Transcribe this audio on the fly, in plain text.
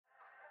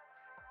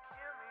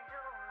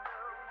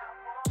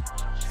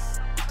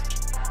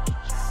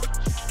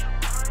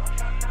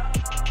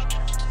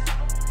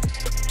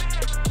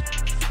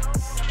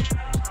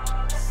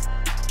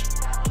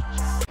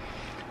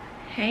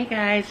Hey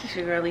guys, it's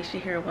your girl Alicia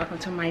here. Welcome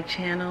to my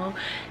channel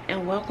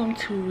and welcome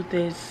to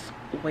this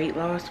weight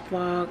loss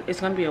vlog.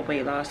 It's going to be a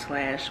weight loss /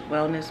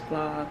 wellness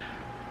vlog.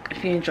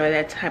 If you enjoy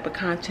that type of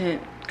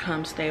content,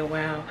 come stay a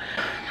while.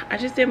 I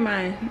just did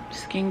my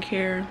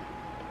skincare.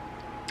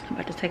 I'm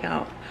about to take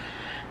out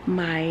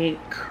my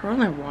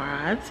curling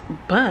rods,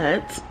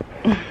 but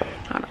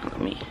hold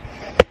on,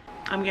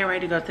 I'm getting ready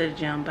to go to the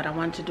gym, but I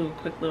wanted to do a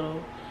quick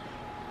little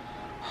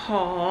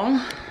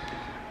haul.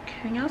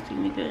 Can y'all see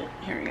me good?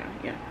 Here we go.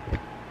 Yeah,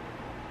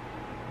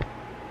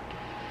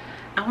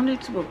 I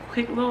wanted to do a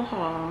quick little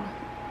haul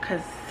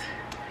because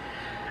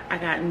I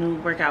got new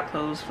workout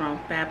clothes from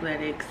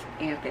Fabletics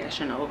and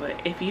Fashion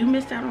Nova. If you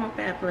missed out on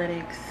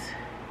Fabletics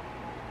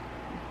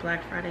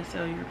Black Friday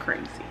sale, you're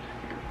crazy.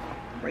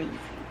 You're crazy.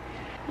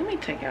 Let me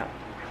take out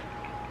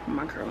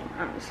my curling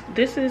rods.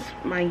 This is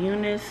my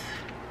Eunice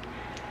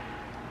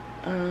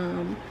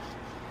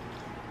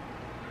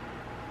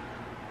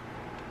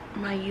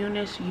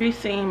you've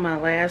seen my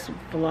last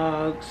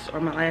vlogs or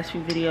my last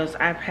few videos.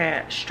 I've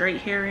had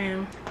straight hair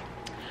in,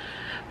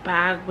 but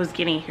I was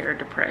getting hair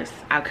depressed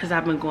because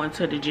I've been going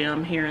to the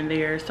gym here and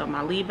there, so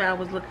my leave out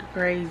was looking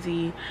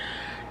crazy,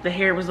 the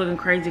hair was looking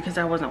crazy because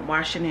I wasn't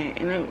washing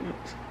it, and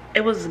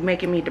it was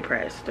making me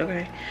depressed.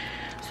 Okay,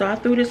 so I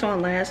threw this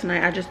on last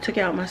night. I just took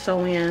out my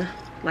sew-in,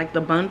 like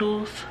the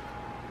bundles,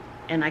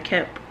 and I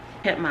kept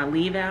my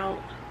leave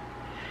out,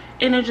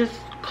 and it just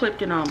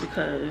clipped it on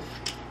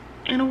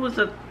and it was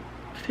a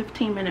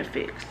 15-minute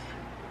fix.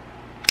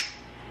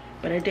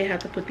 But I did have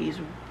to put these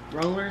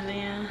rollers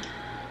in.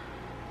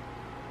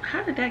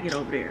 How did that get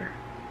over there?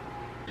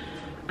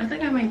 I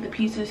think I made the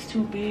pieces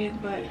too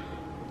big, but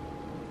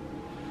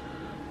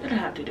it'll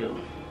have to do.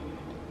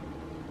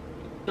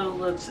 It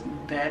looks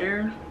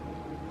better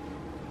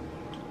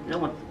than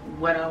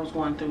what I was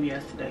going through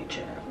yesterday,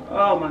 child.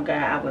 Oh my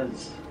god,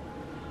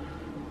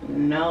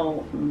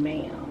 no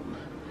ma'am.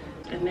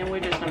 And then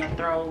we're just gonna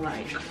throw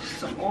like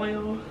some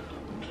oil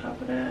on top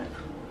of that.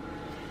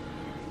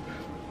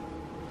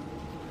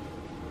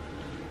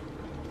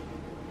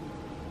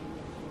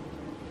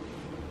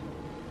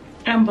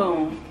 And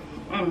boom.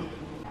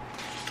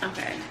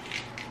 Okay,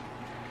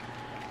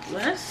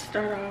 let's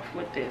start off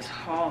with this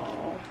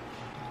haul.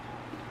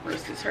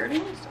 Where's this hurting?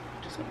 So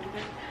I'm just gonna do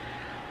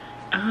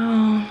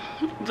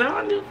that. Do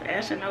I do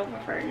Fashion Nova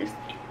first?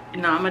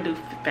 No, I'm gonna do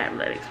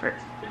Fabletics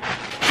first.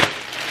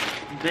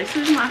 This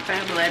is my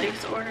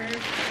Fabletics order.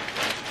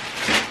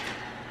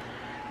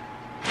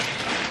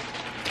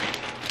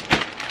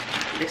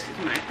 This is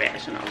my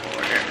Fashion Nova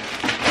order.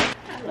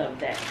 I love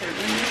that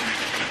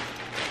curtain.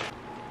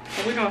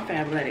 So we're doing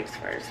Fabletics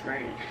first,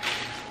 right?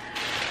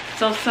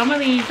 So some of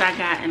these I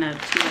got in a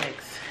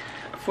 2X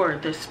for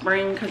the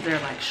spring because they're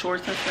like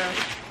shorts and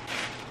stuff.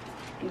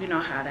 You know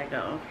how that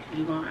go.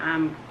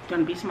 I'm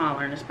gonna be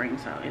smaller in the spring,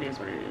 so it is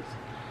what it is.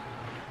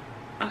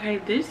 Okay,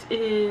 this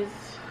is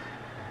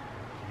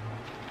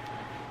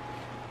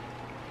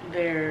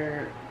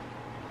their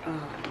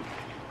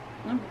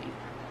let me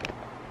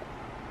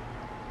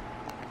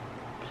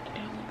put it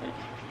down a little bit.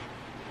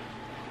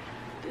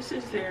 This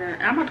is their,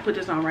 I'm about to put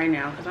this on right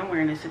now because I'm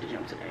wearing this to the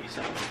gym today,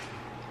 so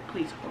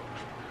please hold.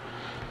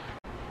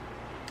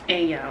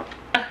 And y'all,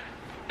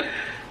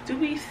 do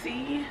we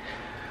see?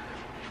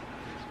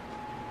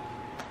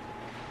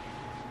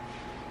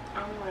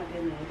 Oh my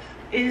goodness,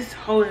 it's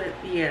holding.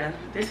 Yeah,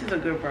 this is a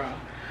good bra.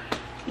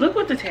 Look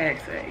what the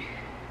tags say.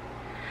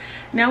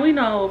 Now we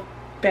know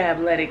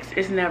Fabletics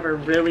is never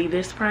really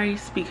this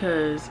price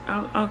because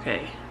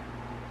okay,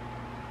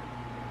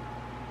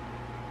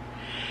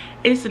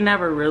 it's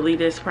never really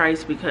this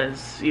price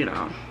because, you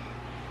know,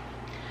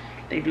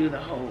 they do the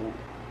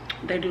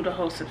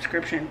whole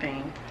subscription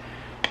thing.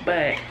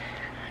 But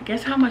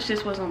guess how much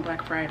this was on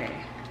Black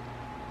Friday?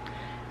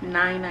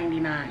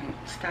 $9.99.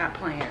 Stop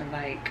playing.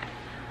 Like,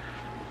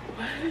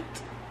 what?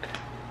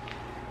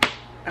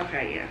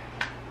 Okay, yeah.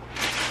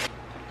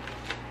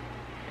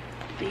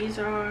 These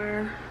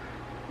are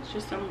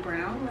just some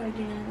brown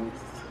leggings.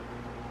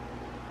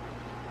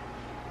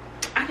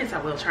 I guess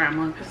I will try them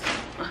on because,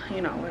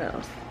 you know, what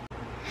else?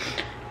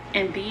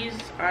 And these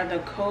are the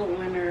cold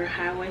winter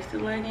high-waisted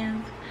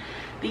leggings.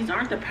 These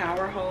aren't the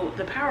power hose.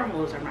 The power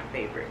hose are my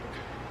favorite.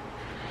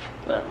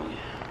 But let me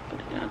put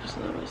it down just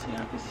a little bit so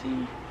y'all can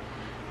see.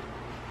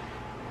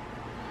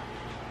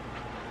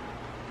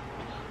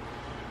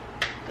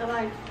 They're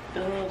like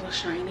the little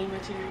shiny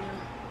material.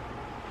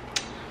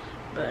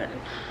 But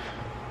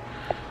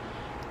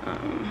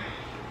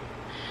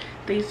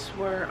these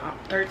were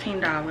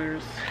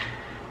 $13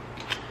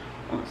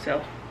 on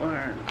sale,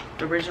 or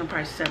the original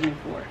price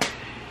 $74.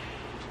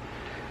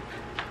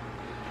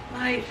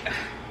 Like,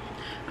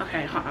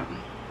 okay, hold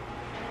on.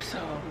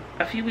 So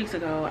a few weeks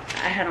ago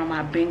I had on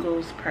my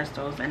Bengals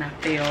Prestos and I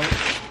failed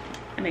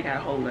and they got a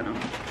hole in them.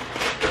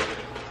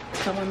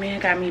 So my man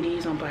got me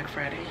these on Black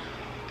Friday.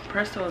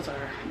 Prestos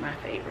are my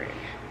favorite.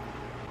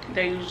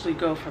 They usually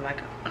go for like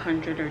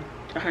 100 or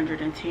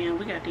 110.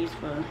 We got these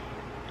for,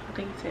 I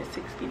think it said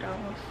 $60.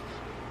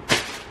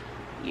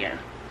 Yeah,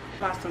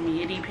 Bought some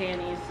yitty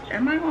panties.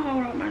 Am I gonna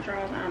hold up my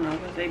drawers? I don't know,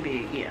 because they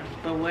big, yeah,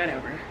 but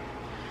whatever.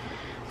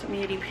 Some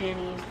yitty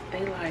panties.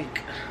 They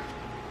like,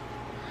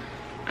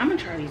 I'm gonna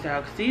try these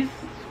out because these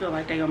feel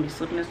like they're gonna be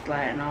slipping and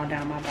sliding all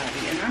down my body,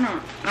 and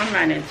I'm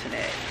not into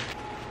that.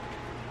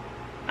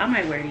 I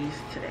might wear these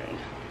today.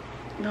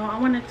 No, I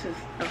wanted to,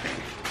 okay.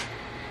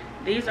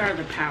 These are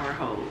the Power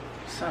Hold.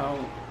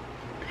 So,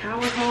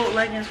 Power Hold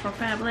leggings from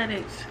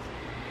Fabletics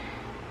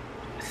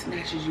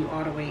snatches you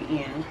all the way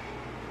in.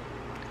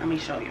 Let me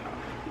show y'all.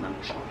 Let me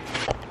show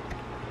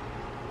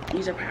you.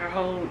 These are Power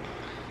Hold.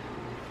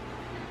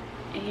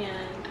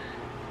 And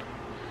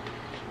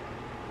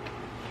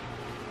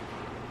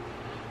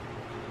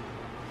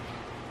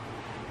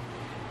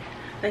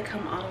they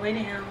come all the way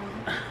down.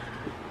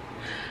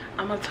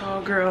 I'm a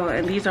tall girl,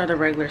 and these are the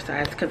regular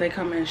size because they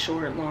come in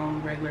short,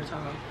 long, regular,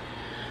 tall.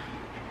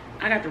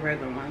 I got the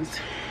regular ones.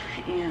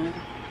 And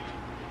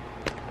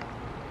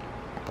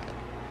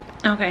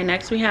okay,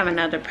 next we have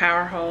another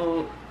Power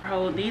Hold.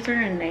 These are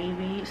in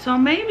navy, so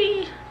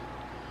maybe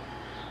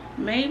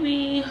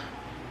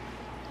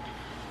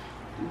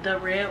the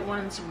red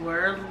ones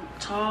were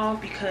tall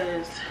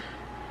because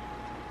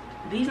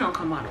these don't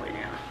come all the way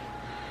down.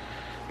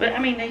 But I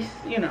mean, they,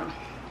 you know,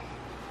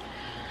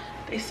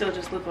 they still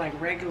just look like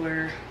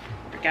regular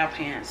workout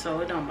pants,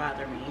 so it don't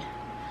bother me.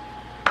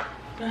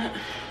 But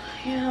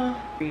yeah,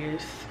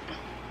 curious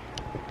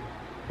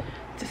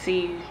to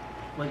see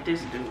what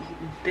this do.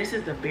 This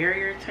is the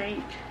barrier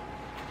tank.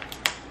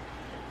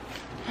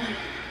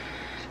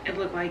 It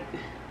looked like,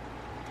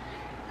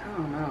 I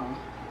don't know,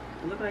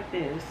 it looked like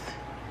this.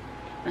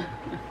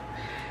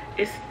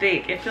 It's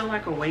thick. It feels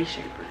like a waist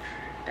shaper.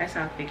 That's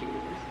how thick it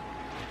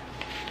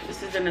is.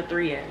 This is in the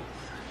 3X.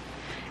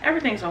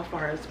 Everything so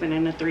far has been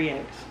in the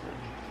 3X.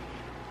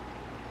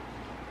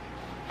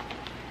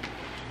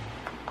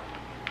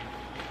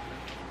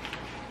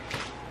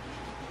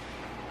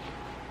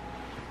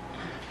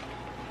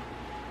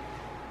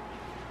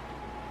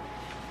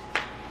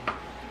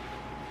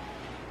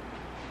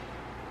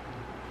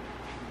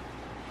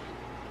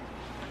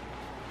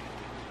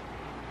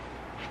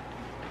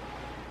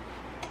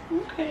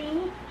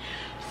 Okay,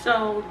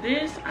 so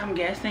this, I'm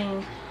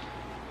guessing,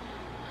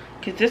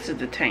 because this is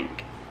the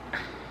tank.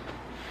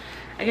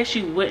 I guess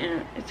you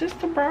wouldn't, is this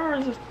the bra or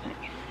is this the tank?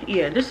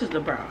 Yeah, this is the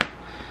bra.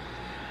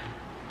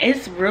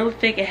 It's real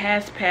thick. It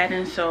has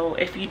padding, so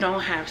if you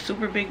don't have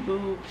super big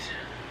boobs,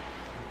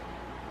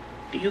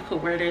 you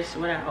could wear this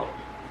without,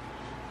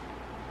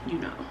 you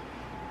know,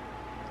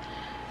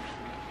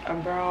 a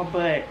bra.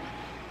 But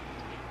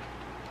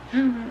I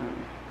don't know.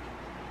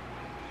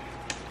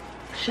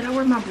 Should I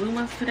wear my blue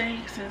ones today?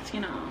 Since,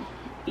 you know,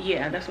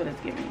 yeah, that's what it's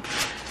giving.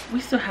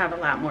 We still have a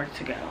lot more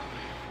to go.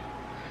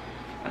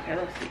 Okay,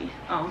 let's see.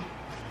 Oh,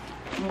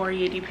 more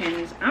yitty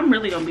panties. I'm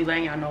really gonna be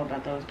letting y'all know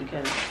about those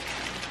because,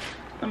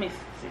 let me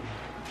see.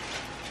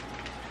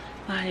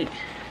 Like,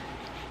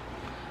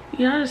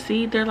 y'all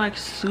see, they're like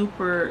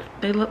super,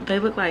 they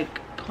look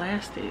like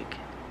plastic.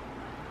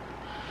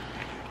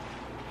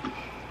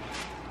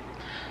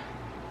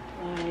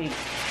 Like,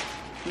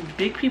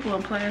 big people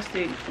in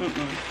plastic,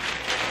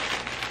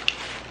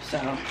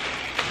 So,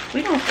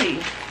 we gonna see.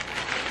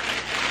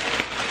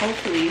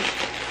 Hopefully,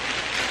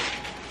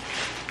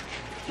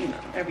 you know,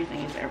 everything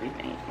is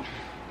everything.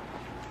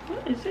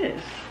 What is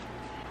this?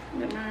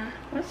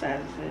 What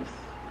size is this?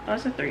 Oh,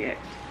 it's a 3X.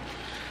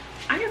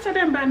 I guess I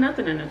didn't buy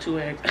nothing in a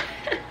 2X.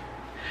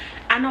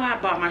 I know I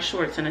bought my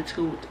shorts in a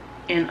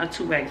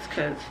 2X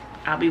because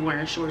I'll be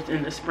wearing shorts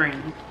in the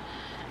spring.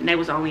 And they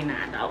was only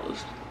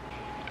 $9.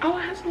 Oh,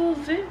 it has a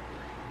little zip.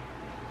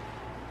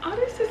 Oh,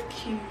 this is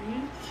cute.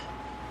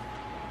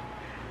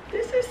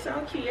 This is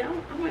so cute.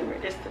 I might wear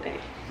this today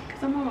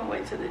because I'm on my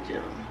way to the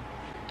gym.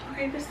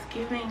 Okay, this is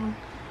giving,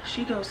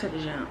 she goes to the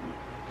gym.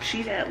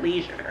 She's at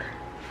leisure,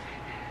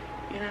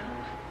 you know?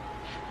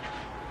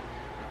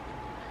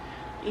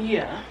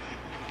 Yeah.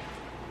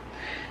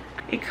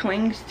 It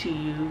clings to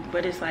you,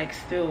 but it's like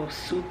still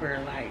super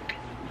like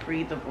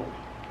breathable.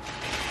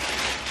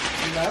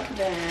 Love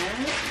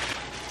that.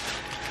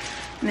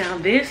 Now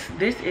this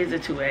is a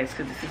 2X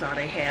because this is all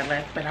they had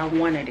left, but I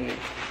wanted it.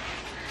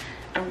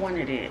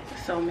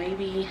 So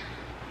maybe,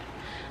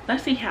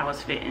 let's see how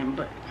it's fitting.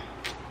 But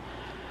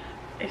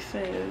it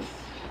says,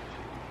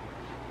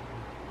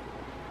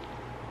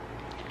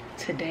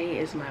 today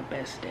is my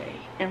best day.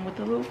 And with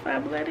the little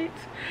Fabletics,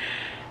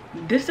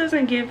 this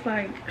doesn't give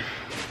like,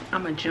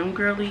 I'm a gym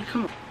girly.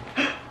 Come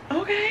on.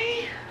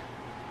 Okay.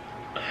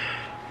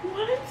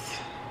 What?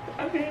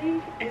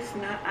 Okay. It's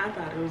not, I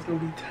thought it was gonna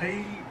be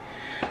tight.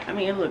 I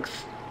mean, it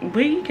looks,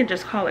 we can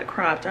just call it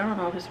cropped. I don't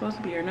know if it's supposed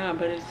to be or not,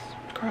 but it's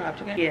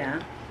cropped. Okay.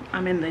 Yeah,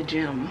 I'm in the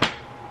gym.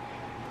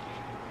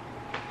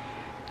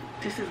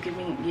 This is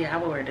giving, yeah, I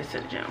will wear this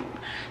to the gym.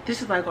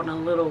 This is like on a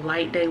little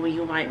light day when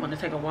you might want to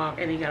take a walk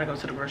and you gotta go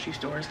to the grocery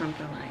store or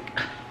something.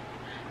 Like,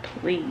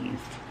 please.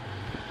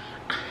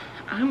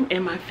 I'm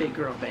in my fit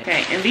girl bag.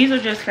 Okay, and these are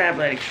just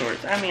Fabletic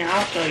shorts. I mean,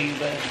 I'll show you,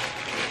 but,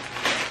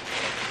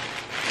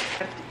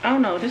 oh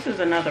no, this is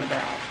another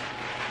bra.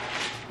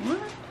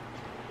 What?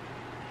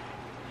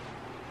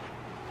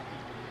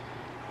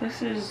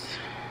 This is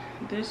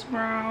this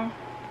bra.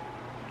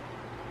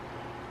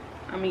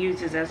 I'm gonna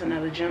use this as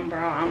another gym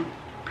bra. I'm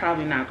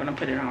probably not gonna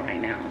put it on right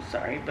now,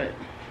 sorry, but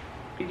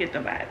you get the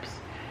vibes.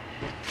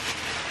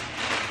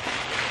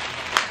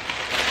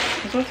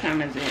 Cause what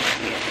time is it?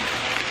 Yeah,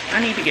 I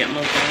need to get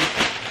moving.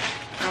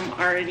 I'm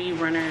already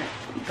running.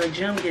 The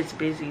gym gets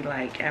busy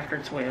like after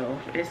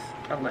 12. It's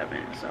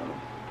 11, so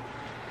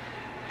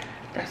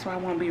that's why I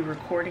won't be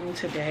recording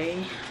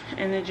today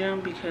in the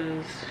gym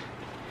because,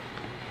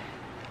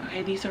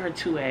 okay, these are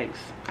 2X.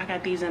 I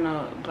got these in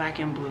a black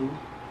and blue.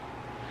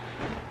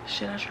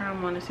 Should I try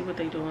them on to see what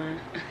they doing?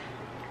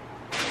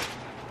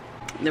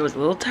 It was a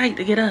little tight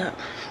to get up,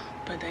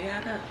 but they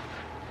got up.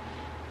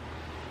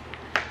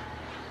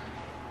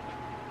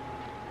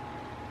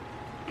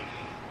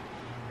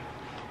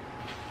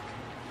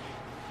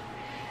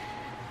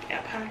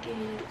 Got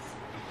pockets.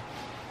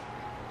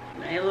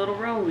 They a little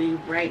rolly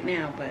right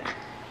now, but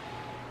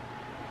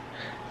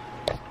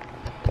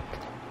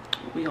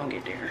we gonna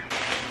get there.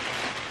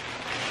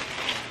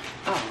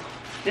 Oh,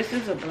 this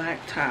is a black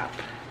top,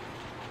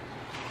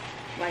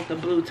 like the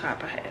blue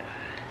top I have.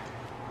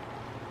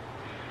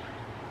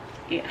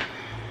 Yeah.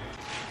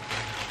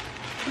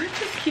 It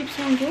just keeps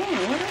on going.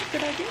 What else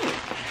did I do?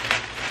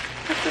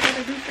 I still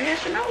gotta do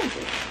Fashion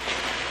Over.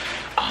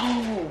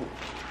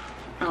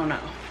 Oh no.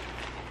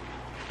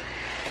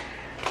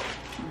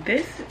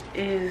 This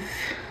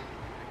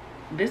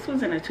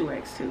was in a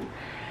 2X too.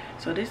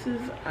 So this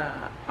is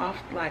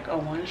off like a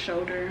one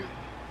shoulder.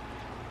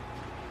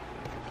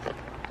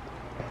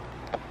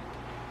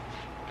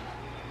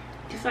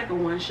 It's like a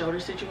one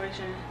shoulder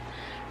situation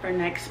for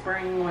next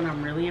spring when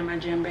I'm really in my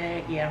gym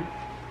bag. Yeah,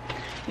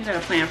 you gotta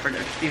plan for the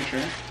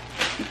future.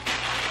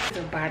 It's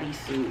a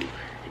bodysuit.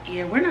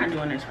 Yeah, we're not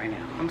doing this right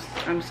now.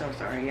 I'm so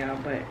sorry, y'all,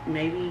 but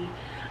maybe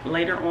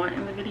later on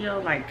in the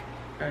video, like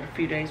a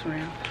few days from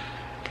now.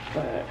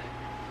 But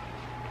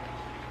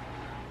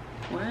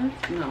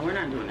what? No, we're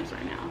not doing this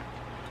right now.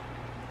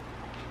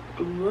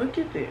 Look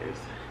at this.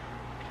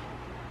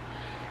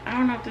 I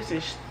don't know if this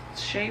is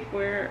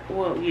shapewear.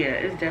 Well, yeah,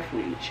 it's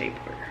definitely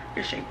shapewear.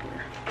 It's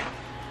shapewear,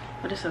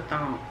 but it's a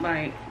thong.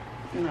 Like,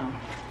 no.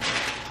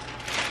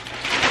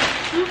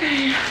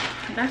 Okay,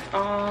 that's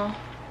all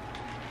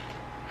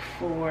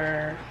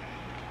for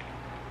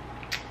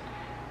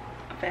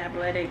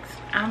Fabletics.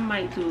 I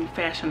might do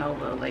Fashion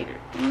Over later.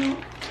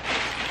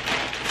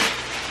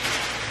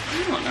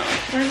 I don't know.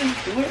 Should I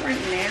just do it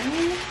right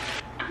now?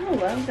 I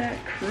love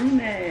that crew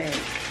neck.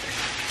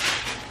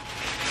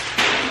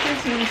 It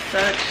gives me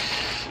such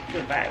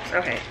good vibes.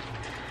 Okay.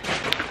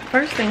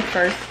 First thing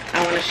first,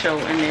 I want to show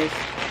in this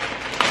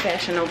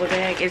Fashion Over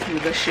bag is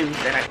the shoes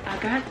that I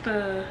got.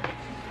 The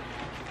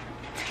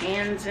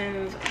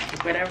Tanzans,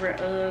 whatever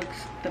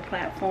Uggs, the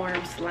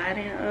platform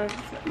sliding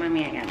Uggs. My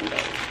man got me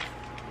those.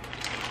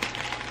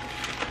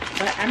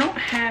 But I don't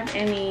have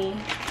any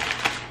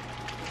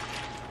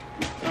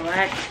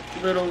black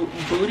little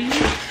booties.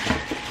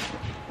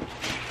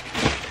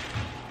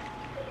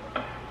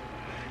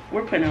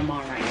 We're putting them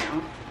on right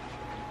now.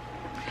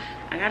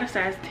 I got a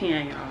size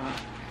 10, y'all,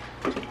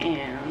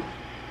 and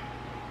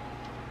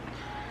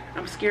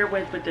I'm scared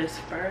with this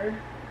fur,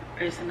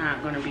 it's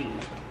not gonna be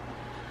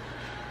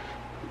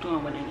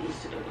doing what it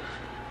needs to do.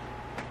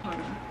 Hold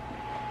on.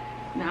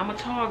 Now I'm a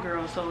tall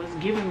girl, so it's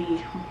giving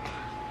me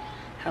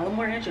hella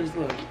more inches.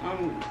 Look,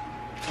 I'm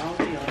tall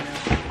as hell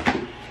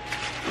now.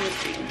 Let's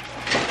see.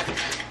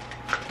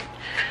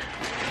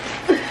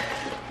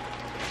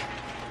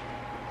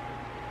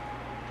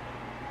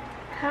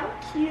 How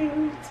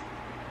cute.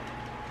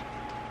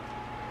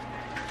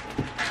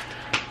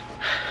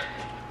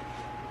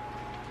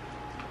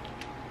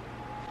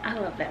 I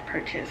love that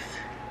purchase.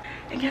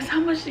 And guess how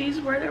much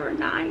these were? They were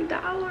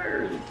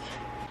 $9.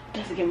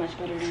 Doesn't get much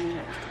better than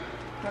that.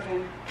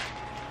 Okay.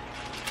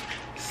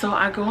 So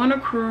I go on a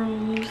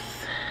cruise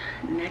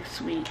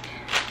next week.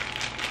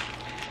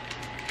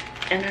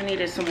 And I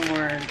needed some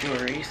more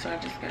jewelry. So I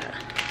just got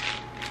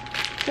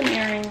some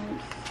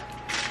earrings,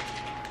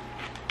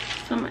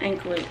 some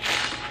anklets,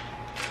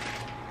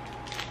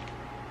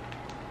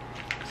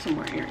 some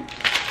more earrings.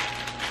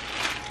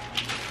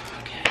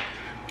 Okay.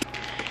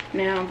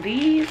 Now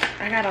these,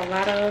 I got a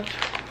lot of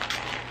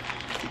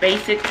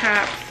basic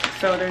tops.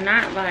 So they're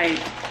not like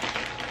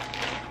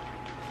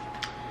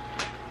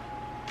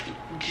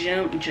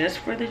gym, just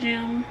for the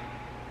gym,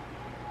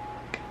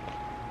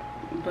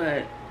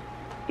 but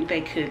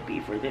they could be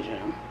for the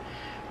gym,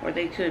 or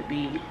they could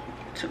be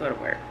to go to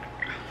work.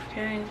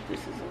 Okay, this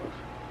is a,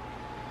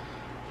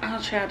 oh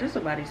child, this is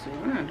a bodysuit.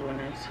 We're not doing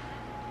this.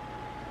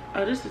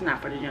 Oh, this is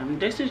not for the gym.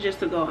 This is just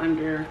to go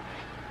under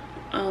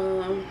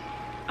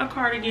a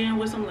cardigan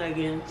with some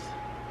leggings.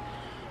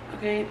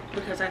 Okay,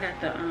 because I got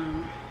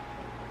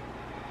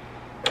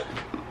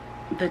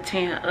the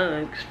tan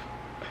Uggs,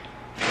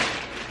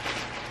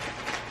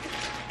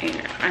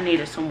 and I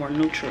needed some more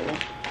neutral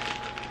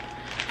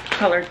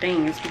color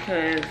things,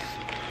 because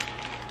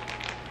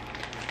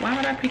why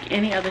would I pick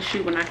any other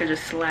shoe when I could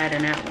just slide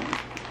in that one?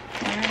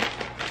 Yeah.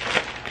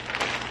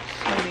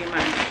 It's gonna be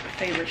my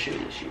favorite shoe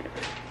this year.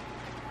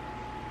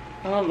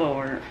 Oh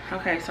Lord.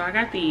 Okay, so I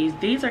got these.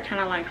 These are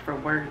kind of like for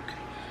work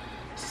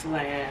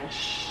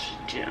slash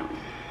gym.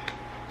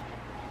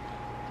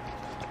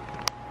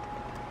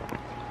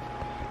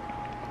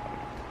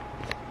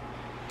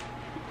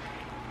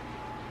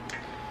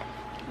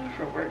 They're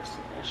for work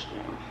slash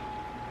gym.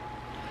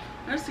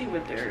 Let's see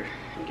what they're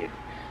get.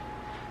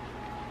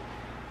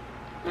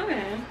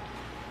 Okay.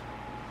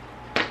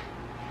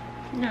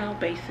 No,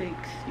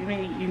 basics. You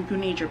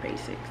need your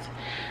basics.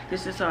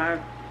 This is so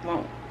I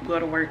won't go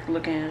to work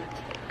looking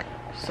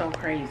so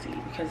crazy,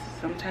 because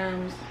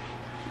sometimes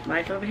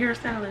life of a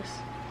hairstylist.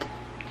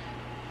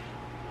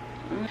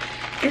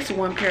 It's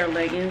one pair of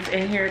leggings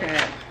in here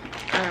that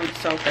I'm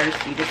so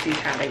thirsty to see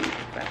how they look.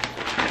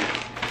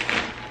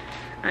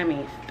 I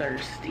mean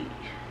thirsty.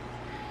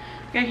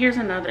 Okay, here's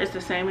another. It's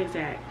the same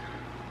exact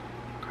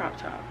crop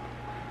top,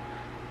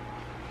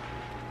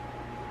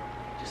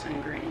 just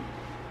in green.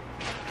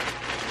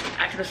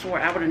 I could have swore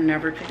I would have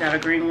never picked out a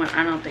green one.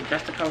 I don't think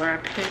that's the color I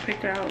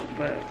picked out,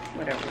 but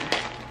whatever.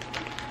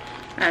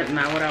 That's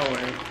not what I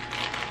would.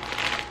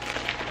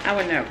 I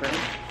would never.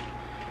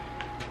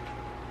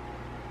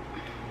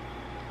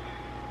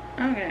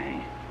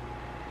 Okay.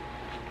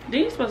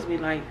 These supposed to be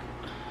like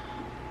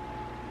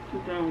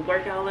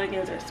workout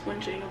leggings that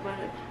squinch in your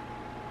butt.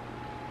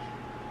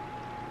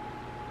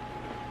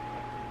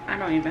 I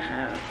don't even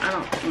have,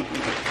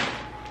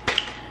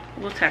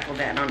 we'll tackle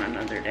that on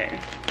another day.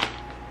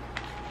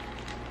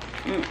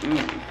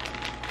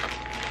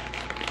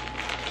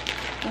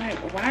 Like,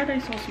 why are they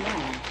so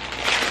small?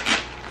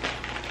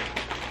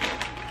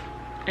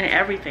 And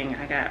everything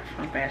I got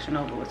from Fashion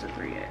Nova was a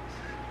 3X.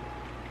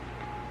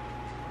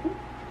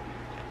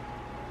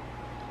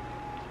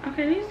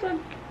 Okay, these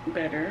look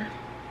better.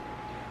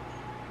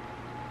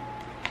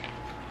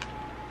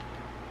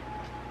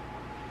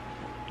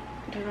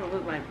 They don't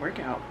look like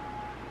workout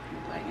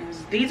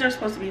leggings. These are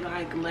supposed to be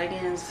like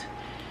leggings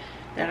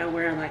that I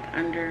wear like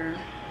under,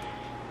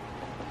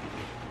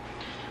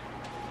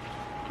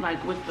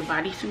 like with the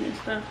bodysuit and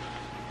stuff.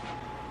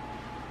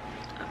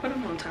 I put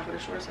them on top of the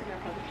shorts, like I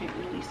probably can't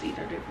really see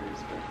the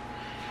difference,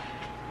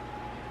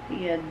 but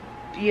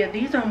yeah,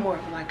 these are more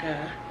of like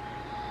a,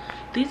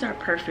 these are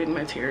perfect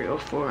material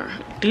for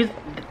these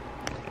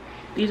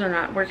are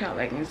not workout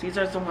leggings. These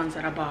are the ones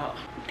that I bought.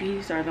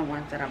 These are the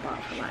ones that I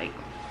bought for like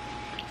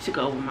to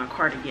go with my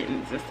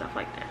cardigans and stuff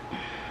like that.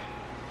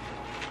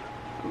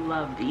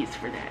 Love these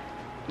for that.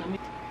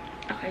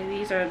 Okay,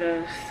 these are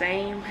the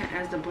same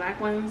as the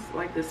black ones,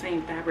 like the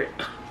same fabric.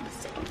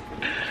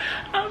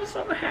 I'm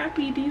so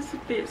happy. These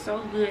fit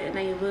so good and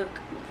they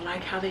look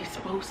like how they're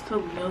supposed to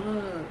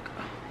look.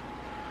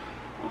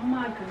 Oh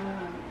my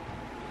god.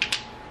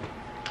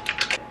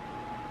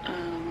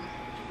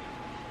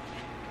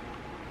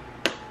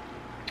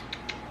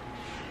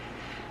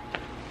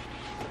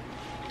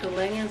 The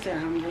leggings that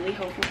I'm really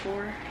hoping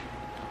for,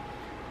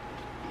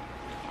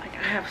 like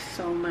I have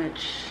so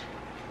much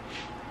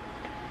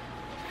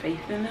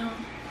faith in them.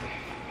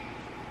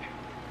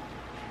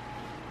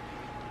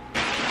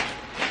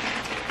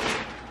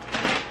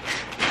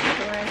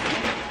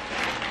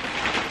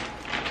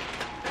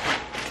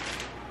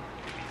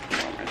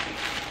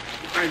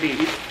 Are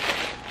these?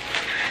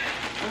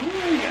 Oh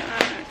my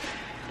god.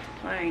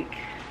 Like,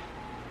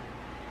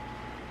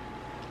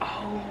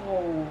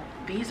 oh,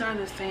 these are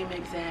the same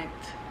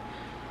exact.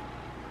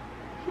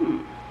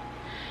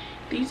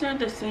 These are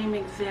the same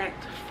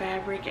exact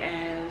fabric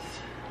as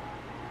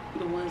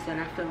the ones that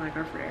I feel like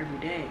are for every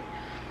day.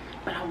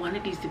 But I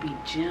wanted these to be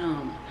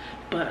gym.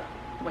 But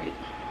wait.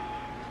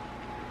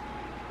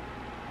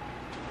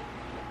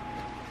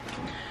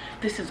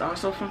 This is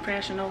also from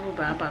Fashion Nova,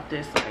 but I bought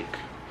this like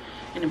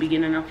in the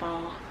beginning of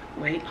fall.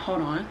 Wait,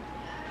 hold on.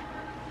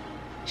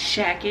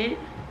 Shacket,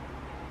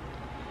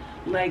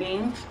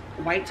 leggings,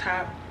 white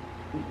top,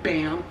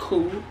 bam,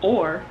 cool.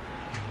 Or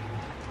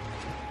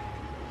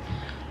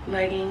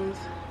leggings,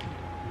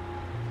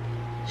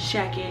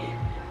 shacket,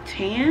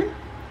 tan.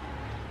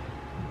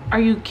 Are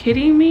you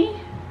kidding me?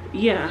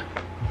 Yeah.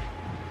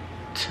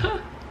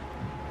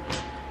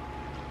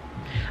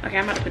 Okay,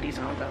 I'm about to put these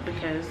on though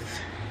because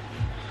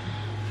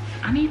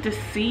I need to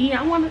see.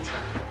 I wanted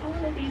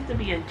these to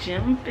be a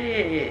gym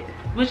fit,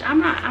 which I'm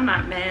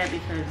not mad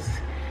because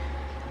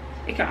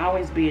it can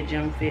always be a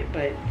gym fit,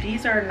 but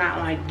these are not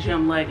like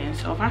gym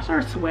leggings. So if I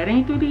start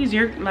sweating through these,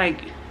 you're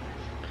like,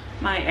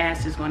 my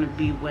ass is gonna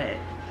be wet.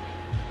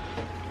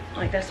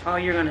 Like that's all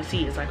you're gonna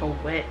see is like a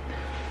wet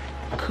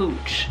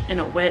cooch and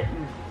a wet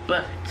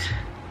butt.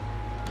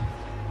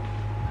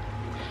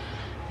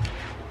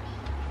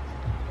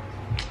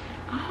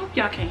 I hope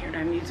y'all can't hear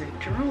that music.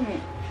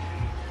 Jerome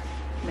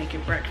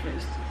making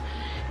breakfast.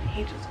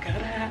 He just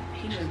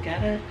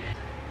gotta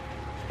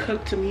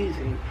cook to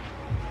music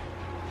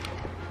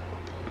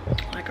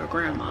like a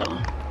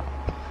grandma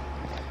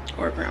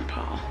or a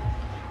grandpa.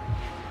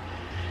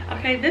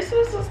 Okay, this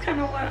was just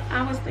kind of what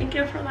I was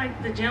thinking for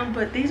like the gym,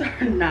 but these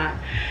are not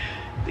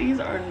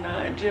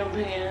gym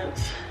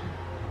pants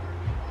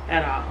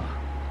at all.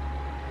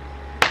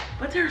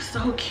 But they're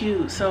so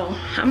cute, so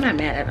I'm not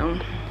mad at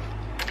them.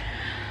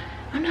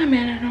 I'm not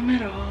mad at them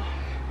at all,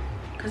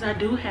 because I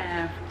do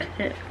have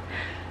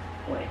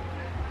wait,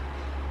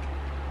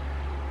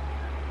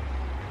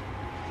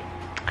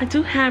 I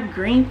do have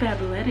green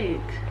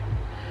Fabletics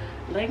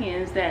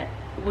leggings that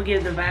will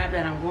give the vibe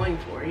that I'm going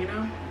for, you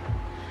know.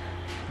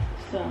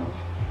 So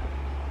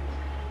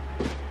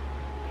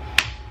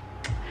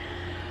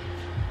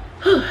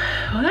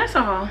well, that's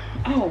all.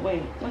 Oh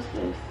wait, what's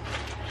this?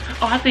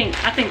 Oh, I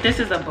think this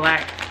is a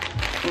black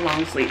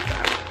long sleeve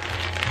style.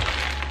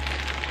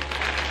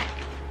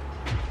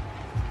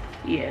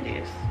 Yeah, it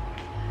is.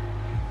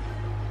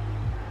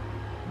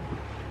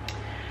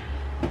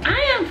 I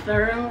am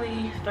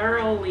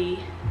thoroughly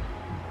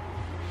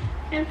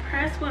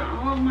impressed with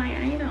all of my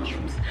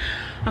items.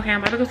 Okay,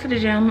 I'm about to go to the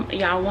gym.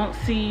 Y'all won't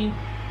see.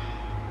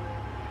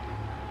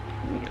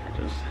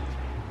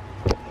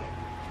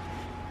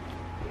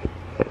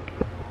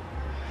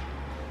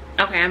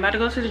 Okay, I'm about to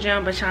go to the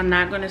gym, but y'all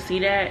not gonna see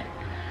that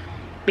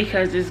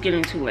because it's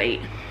getting too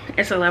late.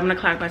 It's 11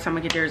 o'clock. By the time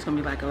I get there, it's gonna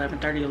be like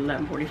 11:30 or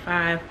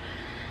 11:45.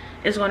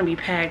 It's gonna be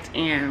packed,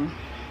 and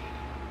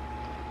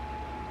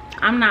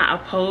I'm not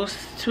opposed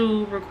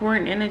to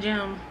recording in the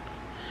gym,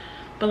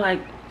 but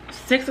like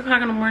 6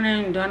 o'clock in the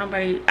morning, don't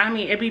nobody, I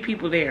mean, it be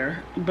people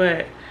there,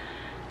 but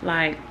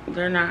like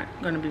they're not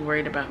gonna be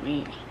worried about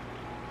me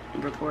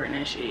recording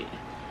that shit.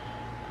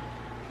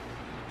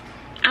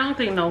 I don't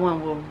think no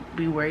one will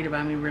be worried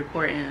about me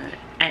recording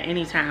at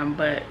any time,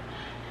 but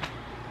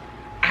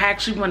I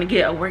actually want to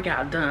get a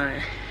workout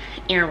done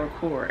and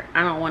record.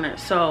 I don't want to,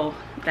 so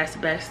that's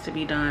best to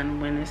be done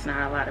when it's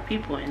not a lot of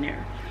people in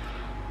there,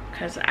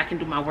 because I can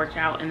do my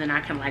workout and then I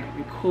can like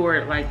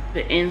record like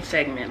the end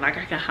segment. Like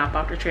I can hop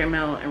off the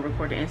treadmill and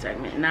record the end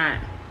segment. I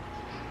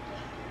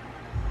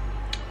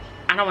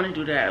don't want to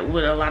do that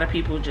with a lot of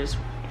people just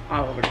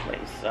all over the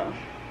place. So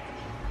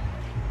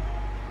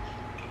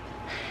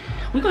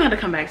we're gonna have to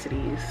come back to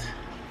these.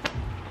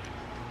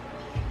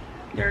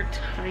 They're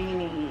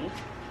tiny.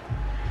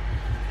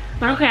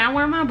 But okay, I'm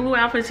wearing my blue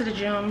outfit to the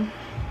gym.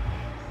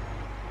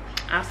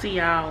 I'll see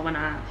y'all when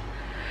I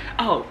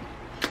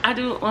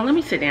do. Well, let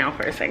me sit down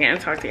for a second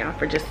and talk to y'all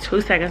for just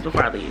 2 seconds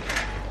before I leave.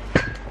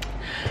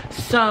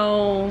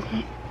 So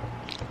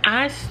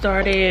I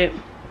started,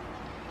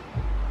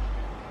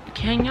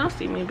 can y'all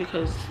see me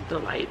because the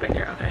light back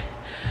there? Okay,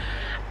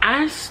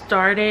 I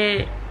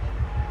started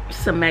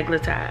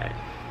semaglutide.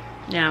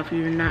 Now if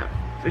you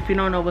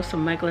don't know what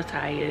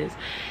semaglutide is,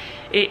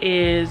 it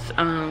is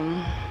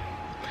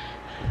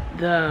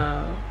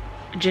the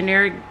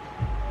generic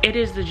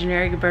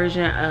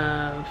version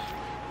of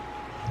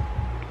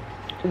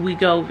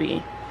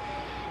Wegovy.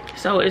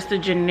 So it's the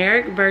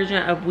generic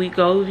version of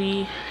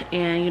Wegovy,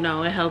 and you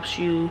know, it helps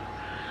you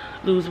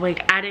lose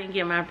weight. I didn't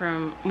get mine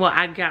from, well,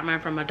 I got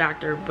mine from a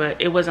doctor, but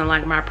it wasn't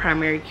like my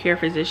primary care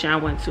physician. I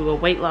went to a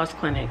weight loss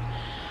clinic,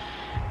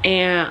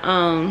 and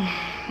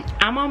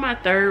I'm on my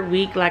 3rd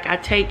week. Like I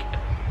take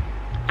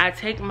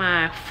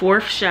my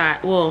 4th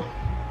shot. Well,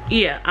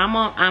 yeah, I'm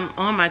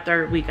on my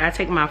 3rd week. I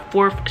take my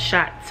 4th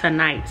shot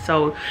tonight.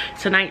 So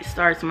tonight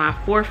starts my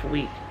 4th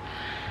week.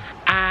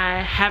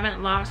 I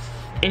haven't lost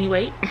any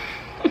weight,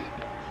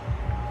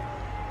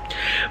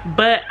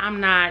 but I'm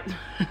not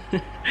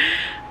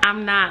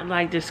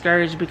like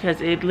discouraged, because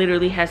it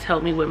literally has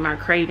helped me with my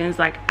cravings.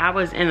 Like I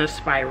was in a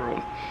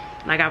spiral.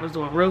 Like I was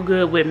doing real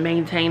good with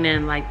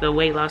maintaining like the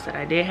weight loss that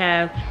I did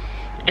have,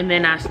 and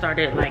then I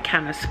started like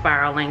kind of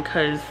spiraling,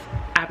 because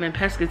I've been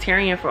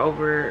pescatarian for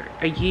over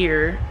a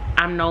year.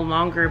 I'm no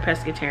longer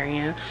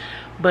pescatarian,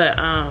 but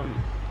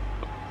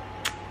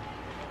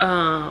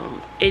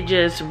it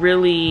just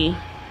really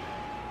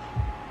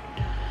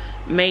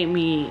made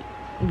me,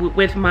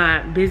 with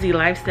my busy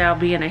lifestyle,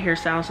 being a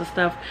hairstylist and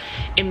stuff,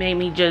 it made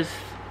me just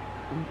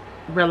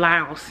rely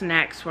on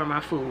snacks for my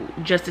food,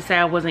 just to say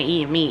I wasn't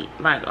eating meat.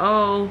 Like,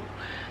 oh,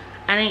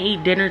 I didn't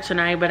eat dinner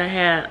tonight, but I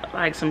had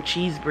like some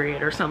cheese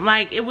bread or something.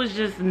 Like, it was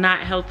just not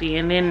healthy,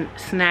 and then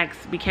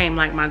snacks became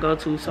like my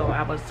go-to. So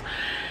I was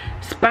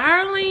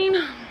spiraling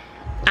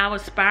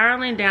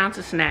down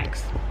to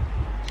snacks.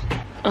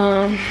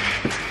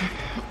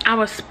 I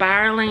was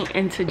spiraling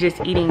into just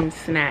eating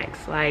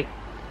snacks. Like,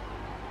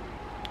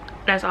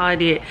 that's all I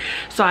did.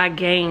 So I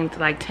gained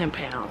like 10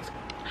 pounds.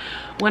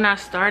 When I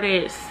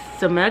started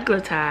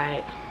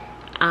semaglutide,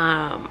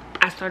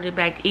 I started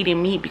back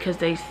eating meat, because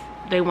they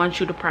want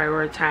you to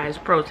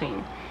prioritize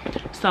protein.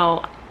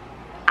 So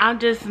I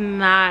just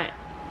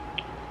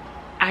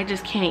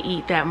can't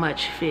eat that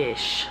much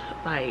fish.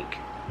 Like,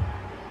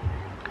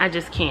 I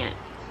just can't.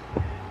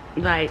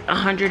 Like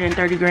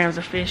 130 grams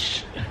of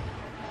fish.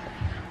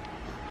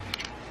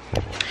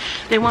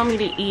 They want me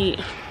to eat,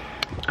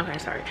 okay,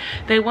 sorry.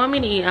 They want me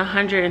to eat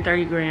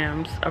 130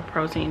 grams of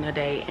protein a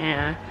day,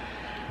 and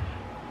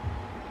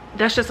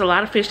that's just a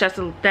lot of fish. That's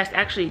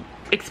actually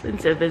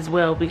expensive as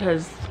well,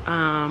 because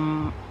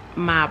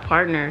my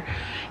partner,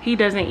 he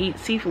doesn't eat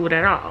seafood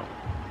at all,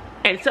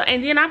 and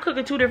then I'm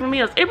cooking 2 different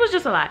meals. It was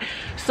just a lot.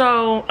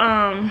 So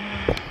I'm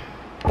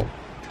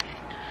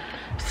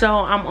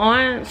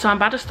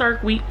about to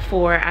start week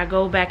 4. I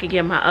go back and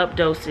get my up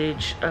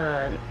dosage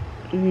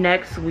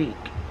next week.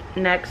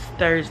 next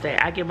Thursday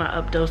I get my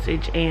up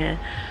dosage, and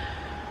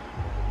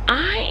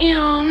I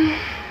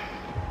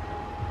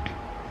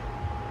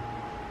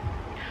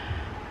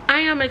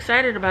am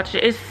excited about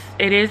it.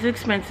 It is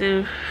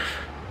expensive,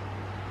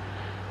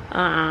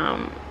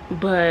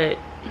 but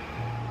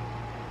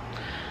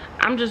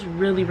I'm just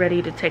really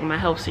ready to take my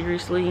health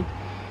seriously.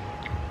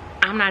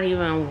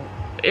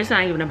 It's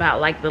not even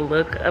about like the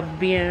look of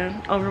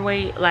being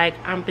overweight. Like,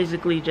 I'm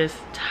physically just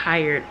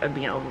tired of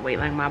being overweight.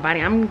 Like, my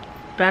body, I'm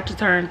about to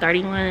turn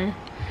 31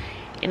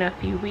 in a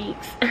few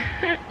weeks.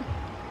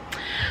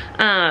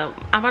 I'm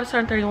about to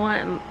turn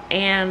 31,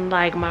 and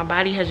like, my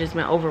body has just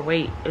been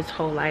overweight its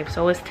whole life,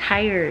 so it's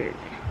tired.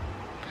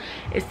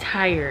 It's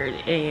tired.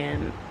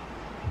 And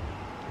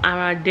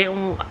I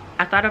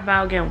thought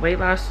about getting weight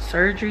loss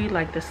surgery,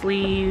 like the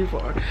sleeve,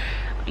 or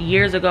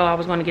years ago I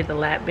was going to get the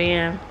lap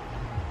band.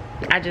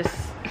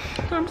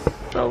 I'm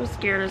so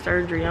scared of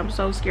surgery. I'm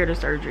so scared of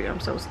surgery. I'm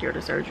so scared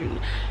of surgery.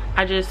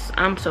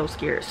 I'm so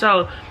scared.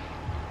 So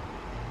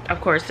of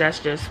course that's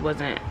just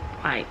wasn't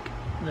like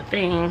the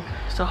thing.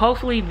 So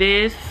hopefully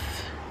this,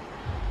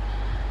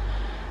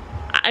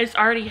 it's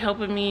already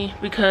helping me,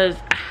 because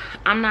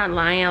I'm not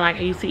lying. Like,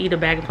 I used to eat a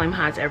bag of Flamin'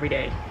 Hots every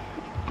day.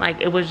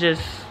 Like, it was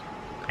just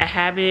a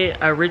habit,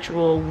 a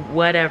ritual,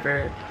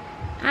 whatever.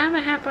 I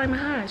haven't had Flamin'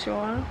 Hots,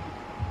 y'all.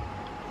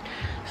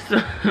 So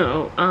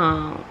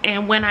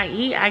and when I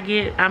eat,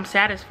 I'm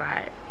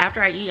satisfied.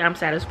 After I eat, I'm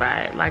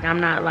satisfied. Like, I'm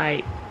not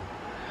like,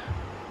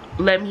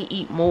 let me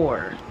eat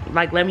more,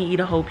 like let me eat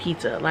a whole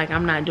pizza. Like,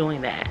 I'm not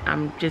doing that.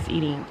 I'm just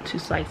eating 2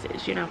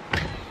 slices, you know.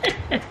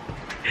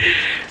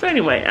 So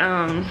anyway,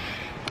 I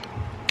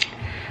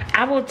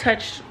will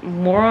touch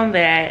more on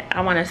that,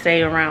 I want to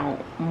say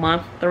around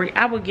month 3.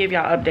 I will give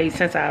y'all updates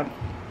since I've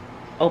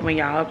opened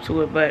y'all up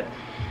to it, but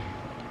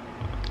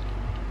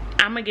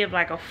I'm gonna give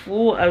like a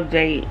full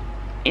update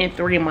in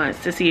 3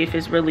 months to see if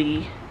it's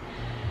really,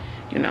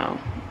 you know,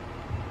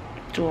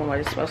 doing what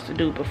it's supposed to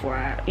do, before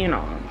I, you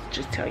know,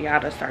 just tell y'all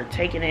to start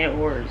taking it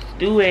or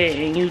do it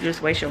and you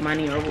just waste your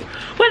money or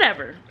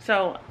whatever.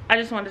 So I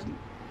just wanted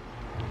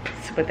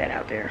to put that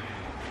out there.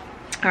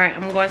 All right,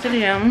 I'm going to the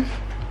gym,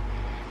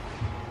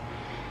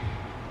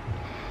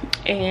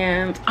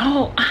 and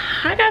oh,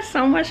 I got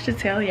so much to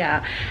tell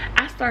y'all.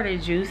 I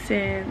started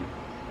juicing.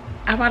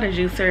 I bought a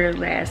juicer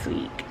last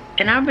week,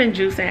 and I've been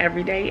juicing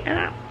every day,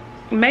 and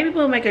maybe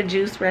we'll make a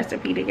juice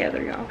recipe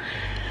together, y'all.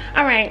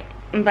 All right,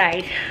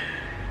 bye.